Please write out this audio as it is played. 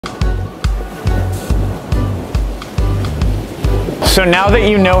So now that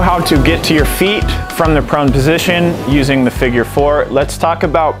you know how to get to your feet from the prone position using the figure 4, let's talk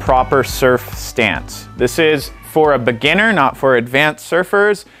about proper surf stance. This is for a beginner, not for advanced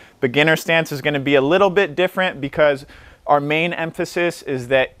surfers. Beginner stance is going to be a little bit different because our main emphasis is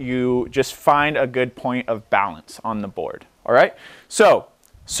that you just find a good point of balance on the board. All right, so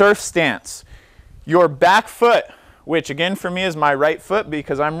surf stance. Your back foot, which again for me is my right foot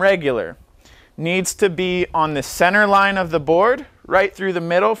because I'm regular, needs to be on the center line of the board, right through the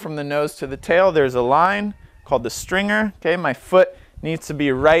middle from the nose to the tail. There's a line called the stringer. Okay, my foot needs to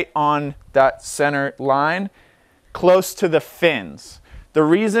be right on that center line, close to the fins. The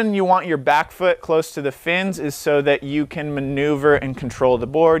reason you want your back foot close to the fins is so that you can maneuver and control the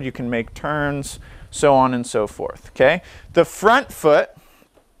board, you can make turns, so on and so forth. Okay, the front foot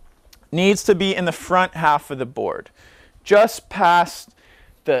needs to be in the front half of the board, just past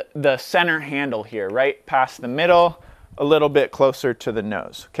the center handle here, right past the middle, a little bit closer to the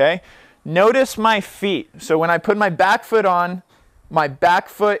nose. Okay, notice my feet. So when I put my back foot on, my back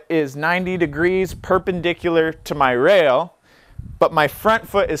foot is 90 degrees perpendicular to my rail, but my front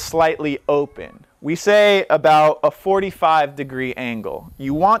foot is slightly open. We say about a 45-degree angle.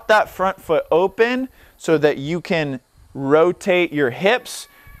 You want that front foot open so that you can rotate your hips,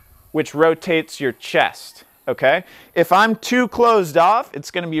 which rotates your chest. Okay, if I'm too closed off, it's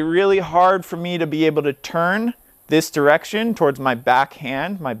going to be really hard for me to be able to turn this direction towards my back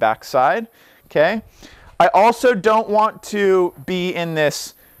hand, my back side. Okay, I also don't want to be in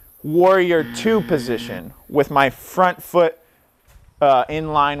this warrior 2 position with my front foot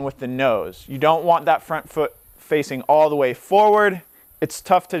in line with the nose. You don't want that front foot facing all the way forward. It's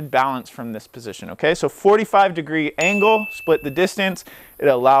tough to balance from this position. Okay, so 45-degree angle, split the distance. It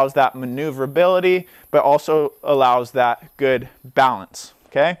allows that maneuverability, but also allows that good balance.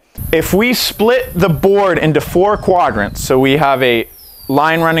 Okay, if we split the board into 4 quadrants, so we have a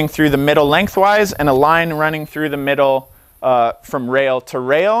line running through the middle lengthwise and a line running through the middle from rail to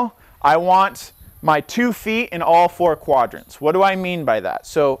rail, I want my 2 feet in all 4 quadrants. What do I mean by that?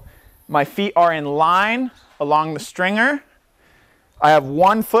 So my feet are in line along the stringer. I have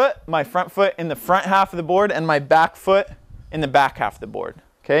 1 foot, my front foot in the front half of the board and my back foot in the back half of the board.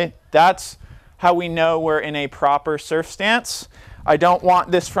 Okay, that's how we know we're in a proper surf stance. I don't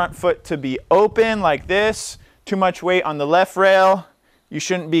want this front foot to be open like this, too much weight on the left rail. You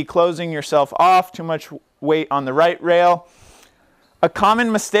shouldn't be closing yourself off, too much weight on the right rail. A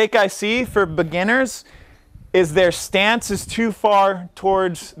common mistake I see for beginners is their stance is too far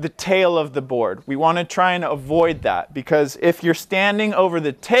towards the tail of the board. We want to try and avoid that because if you're standing over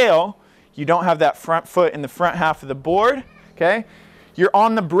the tail, you don't have that front foot in the front half of the board. Okay, you're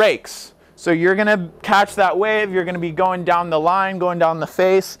on the brakes. So you're going to catch that wave, you're going to be going down the line, going down the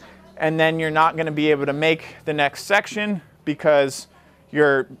face, and then you're not going to be able to make the next section because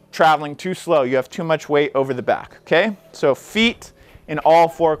you're traveling too slow. You have too much weight over the back. Okay, so feet in all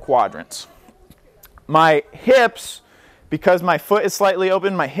 4 quadrants. My hips, because my foot is slightly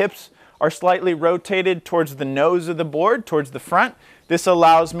open, my hips are slightly rotated towards the nose of the board, towards the front. This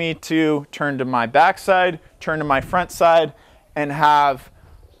allows me to turn to my back side, turn to my front side, and have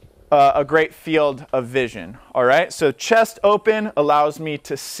a great field of vision. All right, so chest open allows me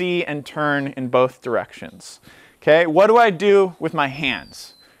to see and turn in both directions. Okay, what do I do with my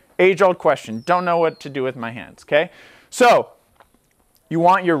hands? Age-old question, don't know what to do with my hands. Okay, so you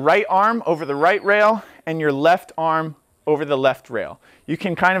want your right arm over the right rail and your left arm over the left rail. You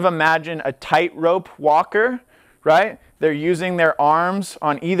can kind of imagine a tightrope walker, right? They're using their arms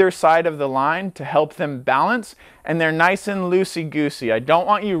on either side of the line to help them balance, and they're nice and loosey-goosey. I don't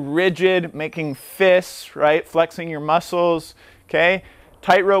want you rigid, making fists, right? Flexing your muscles, okay?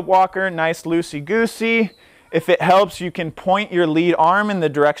 Tightrope walker, nice loosey-goosey. If it helps, you can point your lead arm in the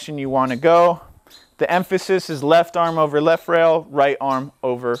direction you want to go. The emphasis is left arm over left rail, right arm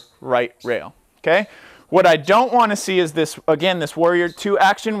over right rail, okay? What I don't want to see is this, again, this warrior 2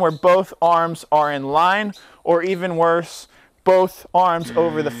 action where both arms are in line, or even worse, both arms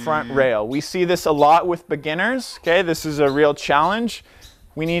over the front rail. We see this a lot with beginners, okay? This is a real challenge.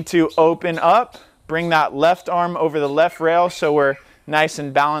 We need to open up, bring that left arm over the left rail so we're nice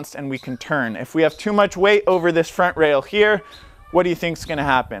and balanced and we can turn. If we have too much weight over this front rail here, what do you think is going to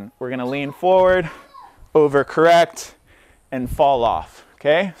happen? We're going to lean forward, overcorrect, and fall off.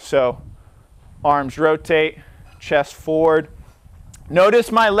 Okay, so arms rotate, chest forward.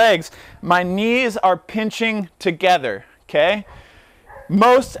 Notice my legs. My knees are pinching together. Okay,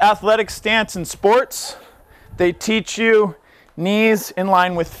 most athletic stance in sports, they teach you knees in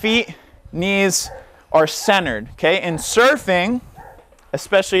line with feet. Knees are centered. Okay, in surfing,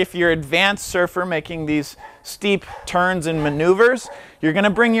 especially if you're an advanced surfer making these steep turns and maneuvers, you're gonna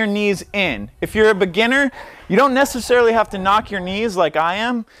bring your knees in. If you're a beginner, you don't necessarily have to knock your knees like I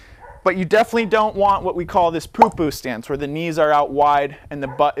am, but you definitely don't want what we call this poo-poo stance, where the knees are out wide and the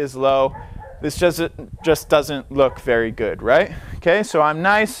butt is low. This just doesn't look very good, right? Okay, so I'm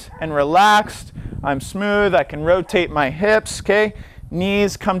nice and relaxed. I'm smooth. I can rotate my hips, okay?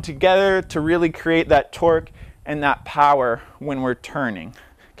 Knees come together to really create that torque and that power when we're turning,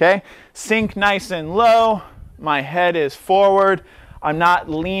 okay? Sink nice and low. My head is forward. I'm not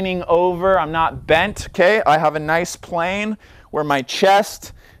leaning over. I'm not bent, okay? I have a nice plane where my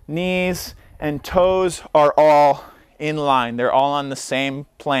chest, knees, and toes are all in line. They're all on the same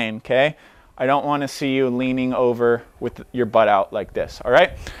plane, okay? I don't want to see you leaning over with your butt out like this, all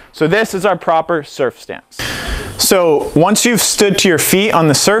right? So this is our proper surf stance. So once you've stood to your feet on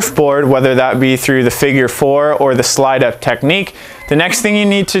the surfboard, whether that be through the figure 4 or the slide up technique, the next thing you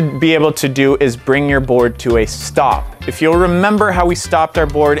need to be able to do is bring your board to a stop. If you'll remember how we stopped our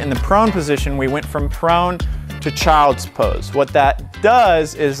board in the prone position, we went from prone to child's pose. What that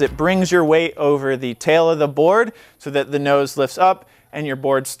does is it brings your weight over the tail of the board so that the nose lifts up and your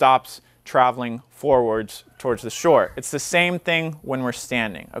board stops traveling forwards towards the shore. It's the same thing when we're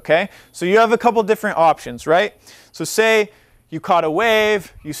standing, okay? So you have a couple different options, right? So say you caught a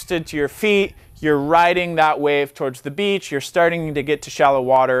wave, you stood to your feet, you're riding that wave towards the beach, you're starting to get to shallow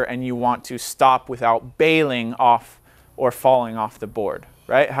water and you want to stop without bailing off or falling off the board,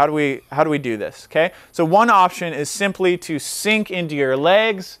 right? How do we do this, okay? So one option is simply to sink into your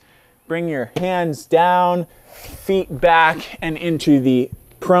legs, bring your hands down, feet back and into the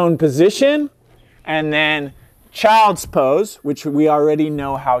prone position, and then child's pose, which we already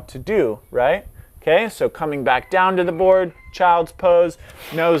know how to do, right? Okay, so coming back down to the board, child's pose,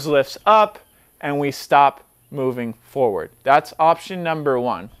 nose lifts up, and we stop moving forward. That's option number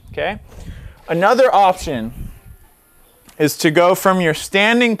 1, okay? Another option is to go from your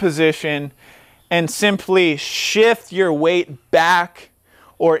standing position and simply shift your weight back,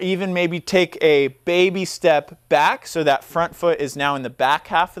 or even maybe take a baby step back so that front foot is now in the back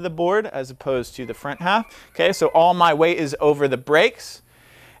half of the board as opposed to the front half. Okay, so all my weight is over the brakes.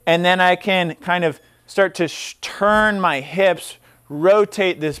 And then I can kind of start to turn my hips,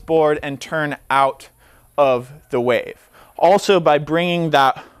 rotate this board, and turn out of the wave. Also, by bringing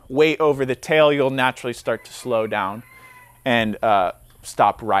that weight over the tail, you'll naturally start to slow down and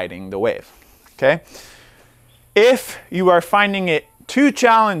stop riding the wave. Okay? If you are finding it too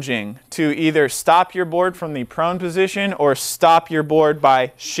challenging to either stop your board from the prone position or stop your board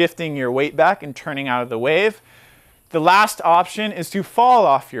by shifting your weight back and turning out of the wave, the last option is to fall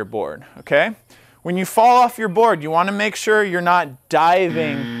off your board, okay? When you fall off your board, you want to make sure you're not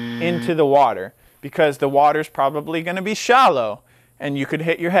diving into the water because the water's probably going to be shallow and you could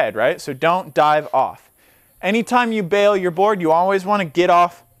hit your head, right? So don't dive off. Anytime you bail your board, you always want to get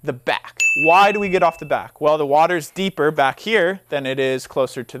off the back. Why do we get off the back? Well, the water's deeper back here than it is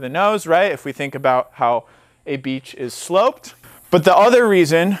closer to the nose, right? If we think about how a beach is sloped. But the other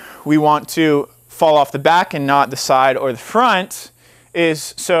reason we want to fall off the back and not the side or the front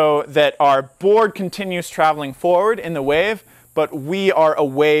is so that our board continues traveling forward in the wave, but we are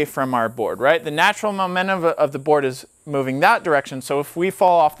away from our board, right? The natural momentum of the board is moving that direction. So if we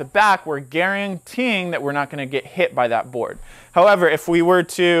fall off the back, we're guaranteeing that we're not going to get hit by that board. However, if we were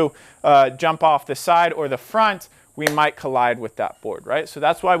to jump off the side or the front, we might collide with that board, right? So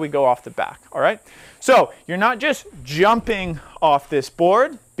that's why we go off the back, all right? So you're not just jumping off this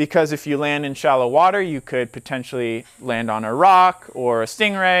board, because if you land in shallow water, you could potentially land on a rock or a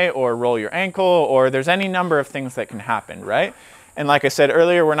stingray or roll your ankle, or there's any number of things that can happen, right? And like I said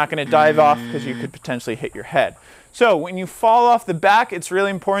earlier, we're not going to dive off because you could potentially hit your head. So when you fall off the back, it's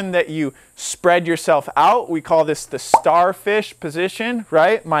really important that you spread yourself out. We call this the starfish position,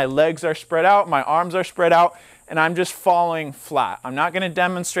 right? My legs are spread out, my arms are spread out, and I'm just falling flat. I'm not going to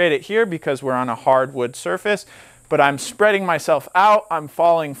demonstrate it here because we're on a hardwood surface, but I'm spreading myself out, I'm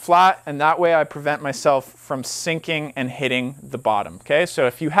falling flat, and that way I prevent myself from sinking and hitting the bottom, okay? So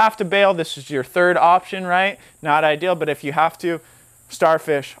if you have to bail, this is your third option, right? Not ideal, but if you have to,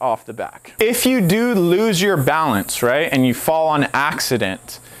 starfish off the back. If you do lose your balance, right, and you fall on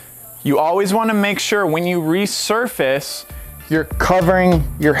accident, you always want to make sure when you resurface, you're covering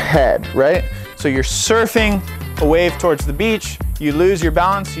your head, right? So you're surfing a wave towards the beach, you lose your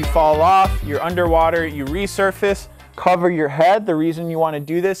balance, you fall off, you're underwater, you resurface, cover your head. The reason you want to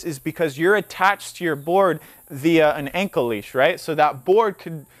do this is because you're attached to your board via an ankle leash, right? So that board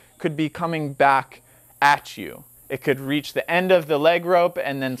could be coming back at you. It could reach the end of the leg rope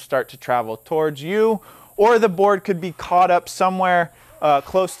and then start to travel towards you, or the board could be caught up somewhere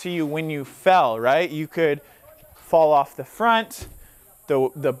close to you when you fell, right? You could fall off the front,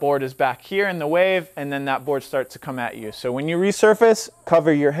 the board is back here in the wave, and then that board starts to come at you. So when you resurface,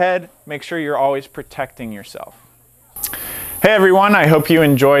 cover your head, make sure you're always protecting yourself. Hey everyone, I hope you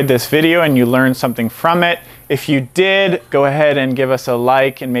enjoyed this video and you learned something from it. If you did, go ahead and give us a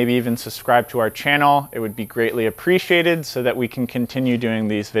like and maybe even subscribe to our channel. It would be greatly appreciated so that we can continue doing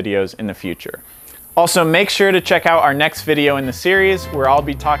these videos in the future. Also, make sure to check out our next video in the series where I'll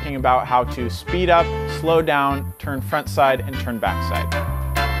be talking about how to speed up, slow down, turn front side, and turn back side.